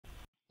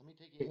Let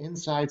me take you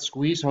inside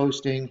Squeeze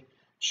Hosting,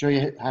 show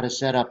you how to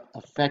set up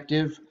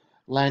effective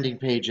landing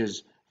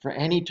pages for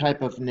any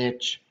type of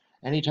niche,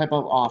 any type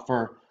of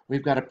offer.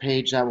 We've got a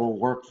page that will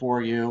work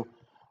for you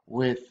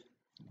with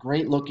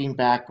great looking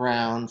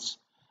backgrounds,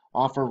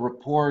 offer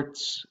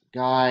reports,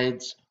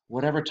 guides,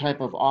 whatever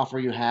type of offer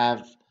you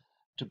have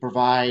to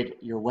provide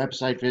your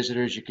website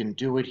visitors, you can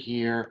do it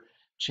here.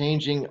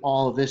 Changing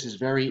all of this is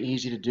very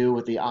easy to do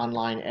with the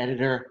online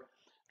editor.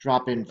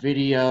 Drop in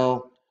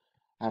video,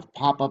 have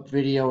pop-up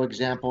video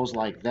examples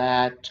like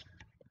that.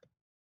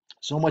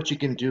 So much you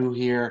can do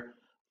here.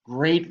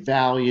 Great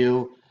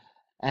value.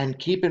 And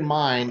keep in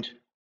mind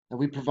that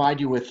we provide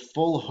you with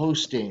full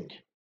hosting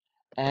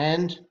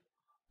and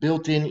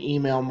built-in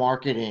email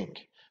marketing.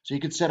 So you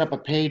could set up a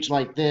page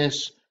like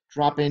this,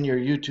 drop in your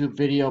YouTube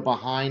video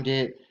behind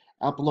it,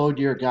 upload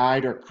your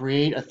guide, or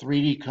create a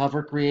 3D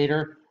cover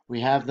creator. We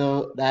have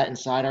that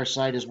inside our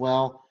site as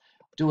well.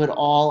 Do it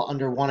all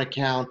under one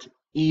account.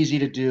 Easy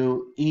to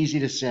do, easy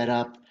to set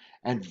up,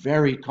 and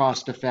very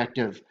cost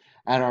effective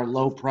at our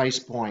low price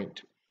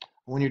point.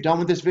 When you're done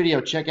with this video,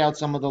 check out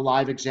some of the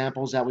live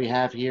examples that we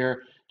have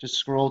here. Just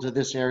scroll to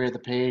this area of the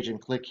page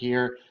and click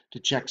here to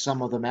check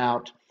some of them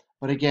out.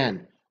 But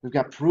again, we've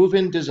got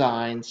proven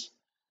designs,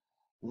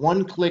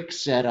 one-click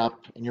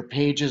setup, and your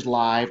page is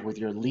live with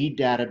your lead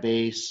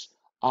database,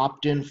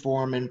 opt-in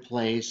form in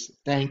place,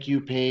 thank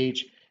you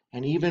page,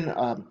 and even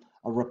a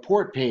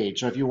report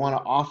page. So if you want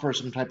to offer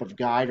some type of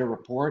guide or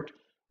report,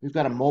 we've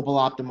got a mobile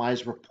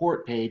optimized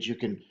report page you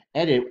can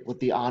edit with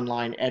the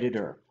online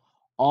editor.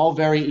 All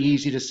very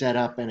easy to set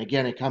up, and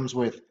again, it comes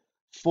with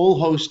full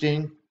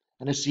hosting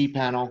and a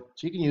cPanel,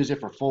 so you can use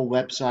it for full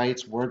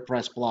websites,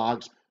 WordPress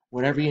blogs,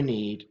 whatever you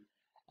need,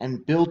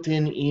 and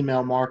built-in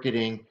email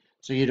marketing,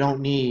 so you don't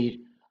need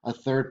a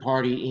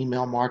third-party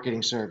email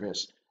marketing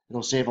service.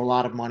 It'll save a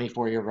lot of money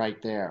for you right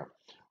there.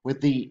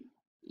 With the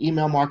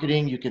email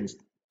marketing, you can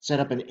set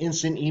up an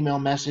instant email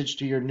message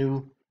to your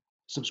new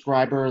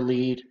subscriber or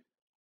lead,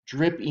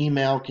 drip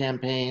email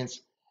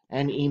campaigns,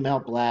 and email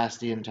blast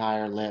the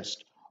entire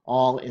list,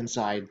 all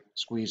inside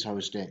Squeeze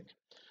Hosting.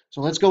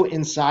 So let's go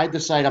inside the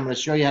site. I'm going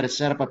to show you how to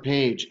set up a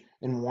page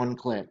in one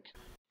click.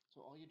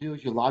 So all you do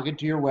is you log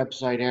into your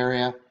website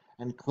area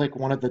and click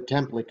one of the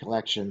template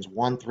collections,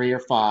 1, 3, or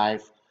 5.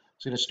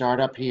 It's going to start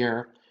up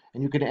here,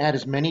 and you can add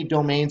as many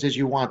domains as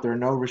you want. There are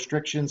no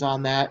restrictions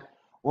on that.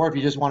 Or if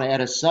you just want to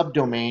add a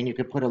subdomain, you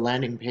could put a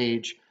landing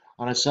page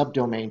on a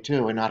subdomain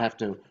too and not have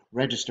to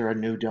register a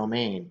new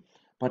domain.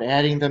 But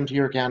adding them to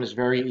your account is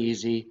very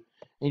easy.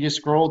 And you just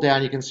scroll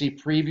down, you can see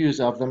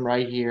previews of them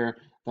right here,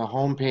 the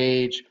home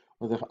page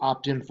where the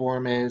opt-in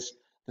form is,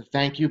 the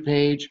thank you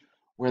page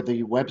where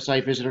the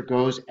website visitor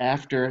goes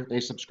after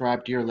they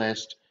subscribe to your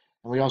list.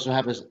 And we also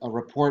have a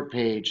report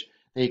page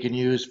that you can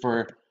use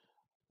for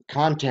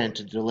content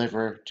to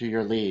deliver to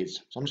your leads.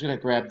 So I'm just going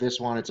to grab this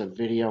one. It's a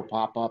video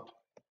pop-up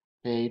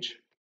page.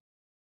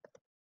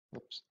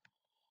 Oops.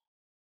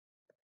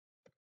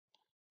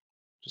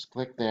 Just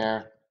click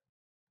there,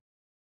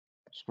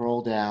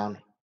 scroll down,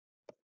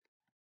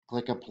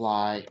 click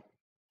apply,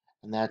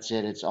 and that's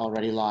it. It's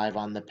already live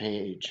on the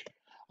page.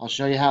 I'll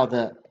show you how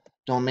the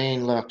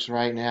domain looks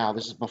right now.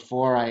 This is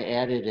before I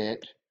added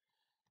it.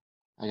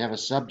 I have a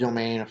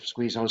subdomain of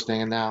Squeeze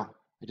Hosting, and now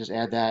I just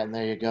add that, and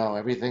there you go.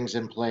 Everything's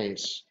in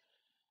place.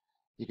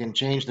 You can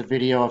change the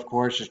video, of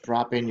course. Just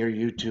drop in your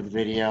YouTube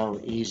video.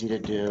 Easy to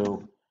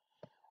do.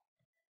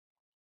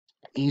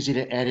 Easy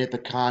to edit the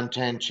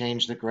content,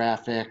 change the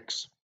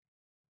graphics.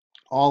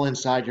 All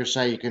inside your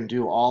site. You can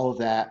do all of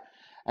that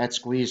at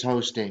Squeeze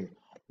Hosting.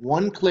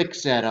 One-click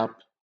setup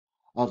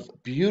of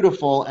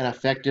beautiful and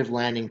effective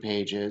landing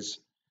pages.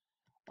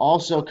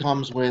 Also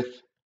comes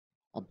with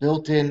a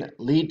built-in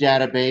lead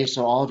database,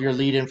 so all of your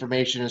lead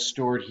information is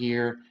stored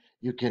here.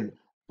 You can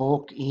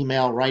bulk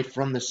email right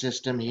from the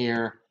system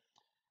here.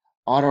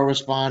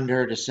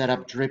 Autoresponder to set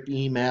up drip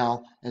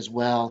email as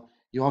well.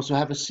 You also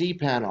have a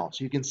cPanel,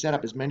 so you can set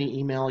up as many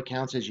email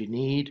accounts as you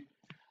need.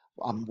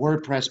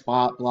 WordPress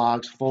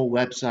blogs, full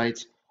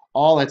websites,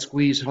 all at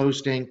Squeeze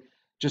Hosting.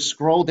 Just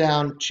scroll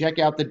down, check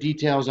out the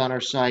details on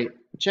our site,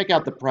 check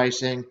out the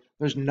pricing.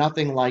 There's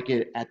nothing like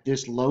it at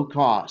this low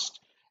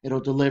cost. It'll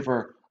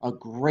deliver a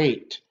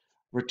great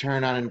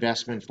return on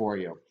investment for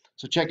you.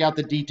 So check out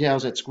the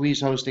details at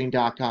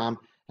squeezehosting.com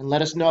and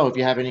let us know if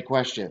you have any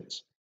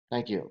questions.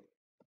 Thank you.